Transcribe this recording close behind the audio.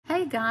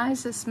Hey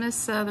guys, it's Miss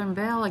Southern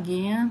Belle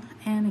again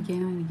and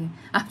again and again.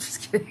 I'm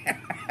just kidding.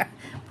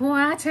 Boy,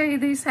 I tell you,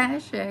 these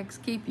hashtags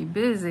keep you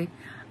busy.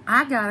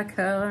 I got a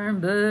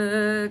coloring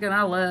book and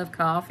I love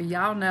coffee.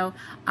 Y'all know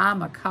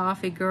I'm a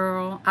coffee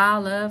girl. I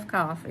love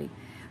coffee.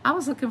 I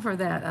was looking for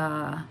that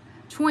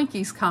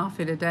Twinkies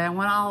coffee today. I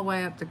went all the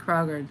way up to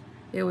Kroger.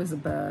 It was a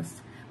bust.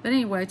 But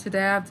anyway,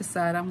 today I've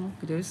decided I'm going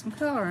to do some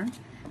coloring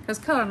because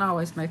coloring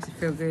always makes you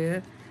feel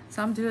good.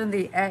 So I'm doing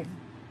the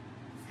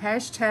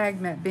hashtag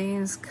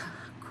McBean's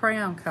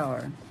crayon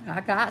color.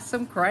 I got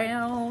some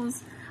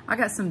crayons. I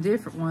got some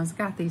different ones. I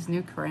got these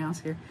new crayons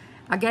here.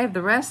 I gave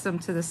the rest of them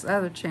to this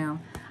other channel.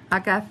 I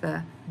got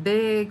the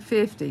Big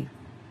 50.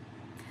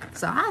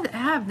 So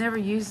I've never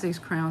used these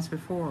crayons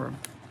before.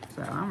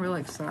 So I'm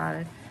really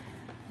excited.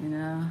 You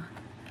know,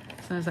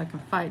 as soon as I can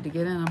fight to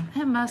get in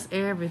them.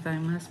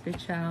 Everything must be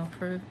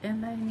childproof.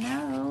 And they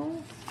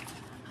know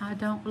I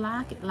don't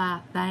like it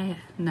like that.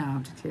 No,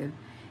 I'm just kidding.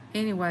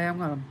 Anyway, I'm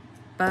going to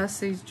bust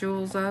these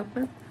jewels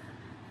open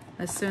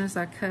as soon as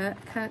I cut.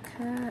 I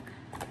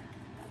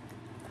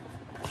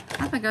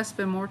think I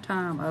spend more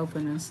time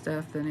opening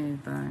stuff than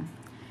anything.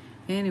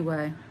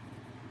 Anyway,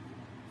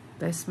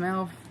 they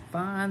smell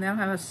fine. They don't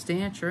have a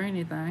stench or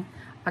anything.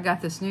 I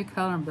got this new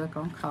coloring book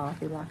on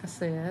coffee, like I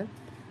said.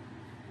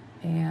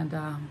 And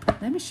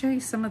let me show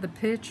you some of the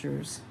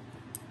pictures.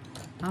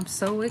 I'm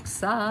so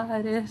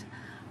excited.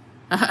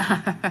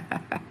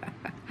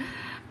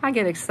 I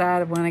get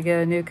excited when I get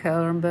a new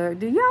coloring book.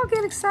 Do y'all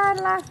get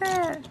excited like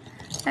that?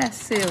 That's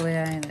silly,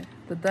 ain't it?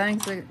 The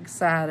things that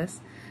excite us.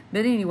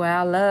 But anyway,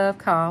 I love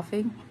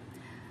coffee.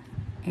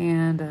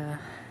 And I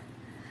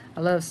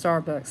love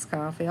Starbucks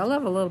coffee. I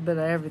love a little bit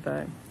of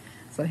everything.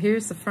 So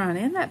here's the front.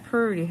 Isn't that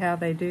pretty how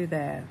they do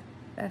that?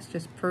 That's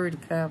just pretty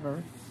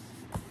cover.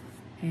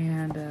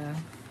 And,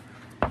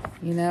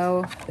 you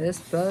know, this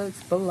book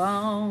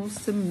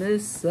belongs to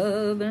Miss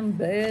Southern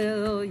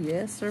Belle.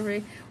 Yes,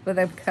 sirree. With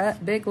a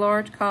cut big,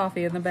 large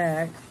coffee in the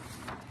back.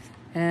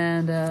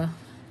 And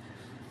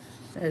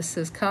it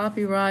says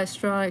copyright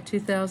strike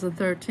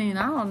 2013.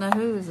 I don't know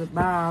who is it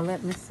by.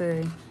 Let me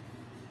see.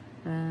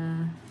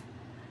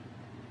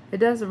 It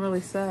doesn't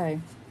really say.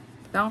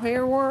 Don't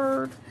hear a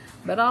word,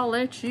 but I'll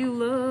let you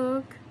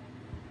look.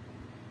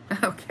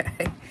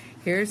 Okay.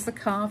 Here's the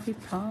coffee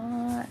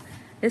pot.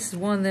 This is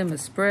one of them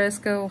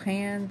espresso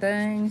hand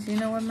things, you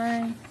know what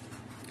I mean?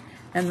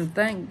 And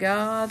thank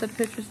God the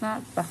picture's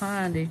not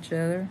behind each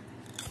other.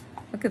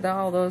 Look at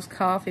all those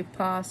coffee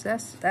pots.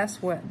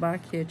 That's what my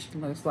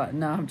kitchen looks like.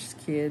 No, I'm just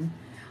kidding.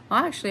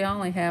 I actually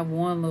only have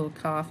one little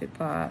coffee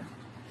pot.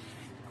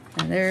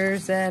 And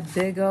there's that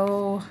big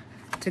old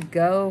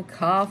to-go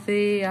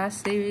coffee. I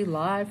see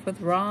Life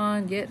with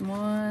Ron getting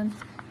one.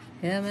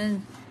 Him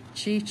and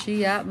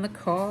Chi-Chi out in the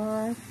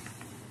car.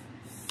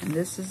 And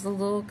this is a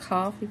little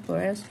coffee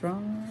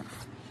restaurant.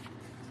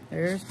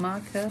 There's my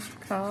cup of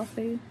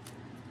coffee.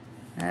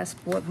 That's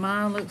what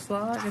mine looks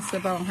like.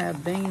 Except I don't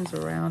have beans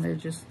around it,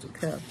 just a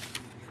cup.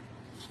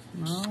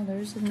 Oh,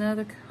 there's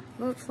another,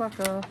 looks like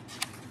a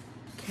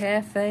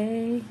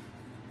cafe.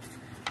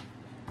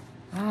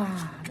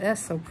 Ah,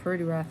 that's so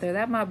pretty right there.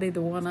 That might be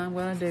the one I'm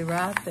gonna do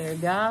right there.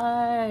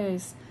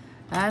 Guys,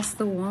 that's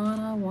the one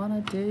I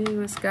wanna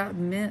do. It's got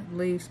mint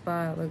leaves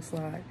by it, looks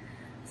like.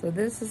 So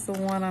this is the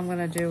one I'm going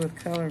to do with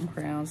coloring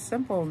crayons.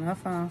 Simple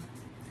enough, huh?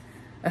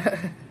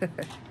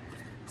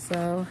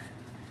 So,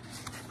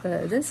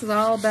 but this is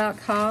all about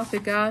coffee.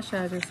 Gosh,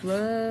 I just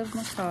love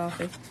my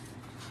coffee.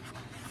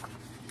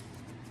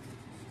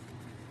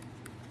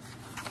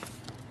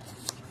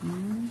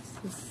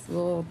 This is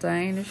little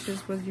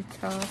danishes with your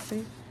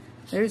coffee.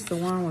 There's the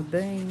one with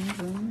beans.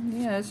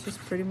 And yeah, it's just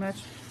pretty much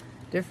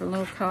different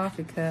little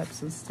coffee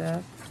cups and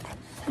stuff.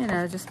 You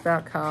know, just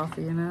about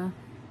coffee, you know.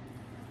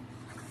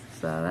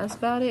 So that's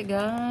about it,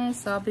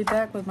 guys. I'll be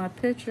back with my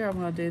picture. I'm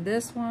going to do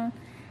this one.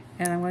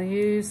 And I'm going to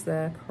use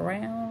the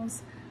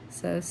crayons.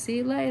 So see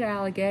you later,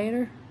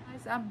 alligator.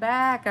 Guys, I'm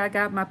back. I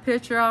got my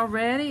picture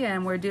already.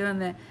 And we're doing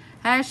the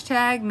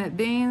hashtag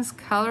McBean's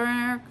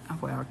coloring.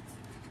 Well,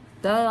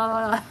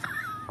 duh.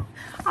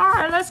 All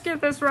right, let's get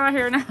this right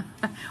here now.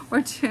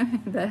 We're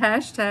doing the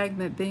hashtag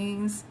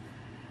McBean's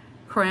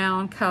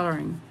crayon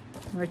coloring.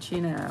 What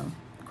you know.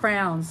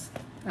 Crayons.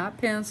 Not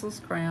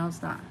pencils,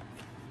 crayons, not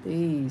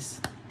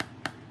these.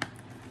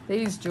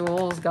 These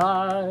jewels,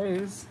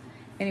 guys.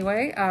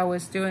 Anyway, I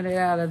was doing it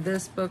out of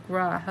this book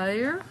right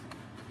here.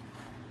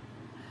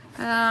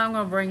 And I'm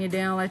going to bring you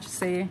down, let you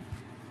see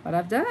what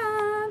I've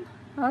done.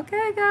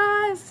 Okay,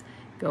 guys.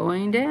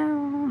 Going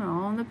down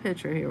on the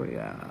picture. Here we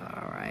go.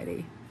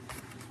 Alrighty.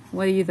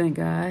 What do you think,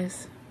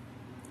 guys?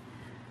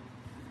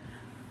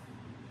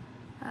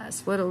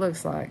 That's what it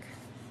looks like.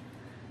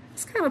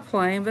 It's kind of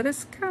plain, but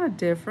it's kind of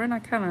different. I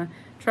kind of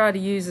tried to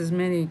use as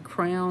many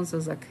crayons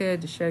as I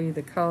could to show you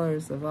the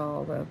colors of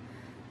all the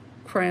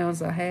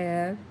crayons I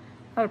had.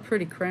 A lot of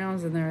pretty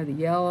crayons in there. The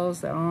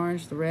yellows, the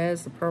orange, the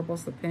reds, the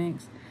purples, the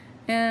pinks,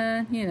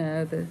 and, you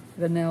know, the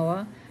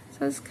vanilla.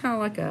 So it's kind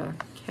of like a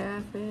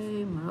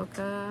cafe,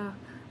 mocha,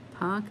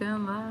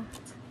 pumpkin light.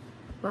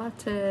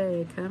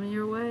 latte coming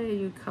your way,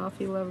 you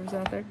coffee lovers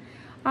out there.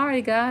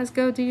 Alright, guys,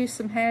 go do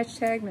some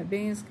hashtag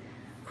McBean's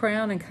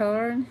crown and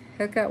coloring.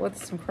 Hook up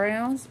with some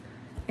crowns,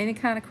 any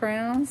kind of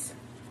crowns,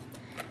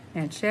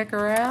 and check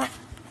her out.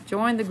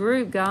 Join the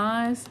group,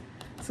 guys.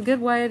 It's a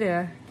good way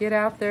to get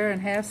out there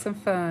and have some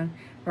fun.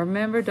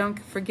 Remember, don't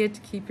forget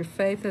to keep your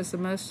faith as a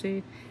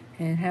must-read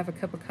and have a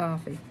cup of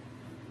coffee.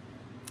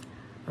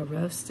 A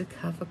roasted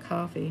cup of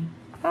coffee.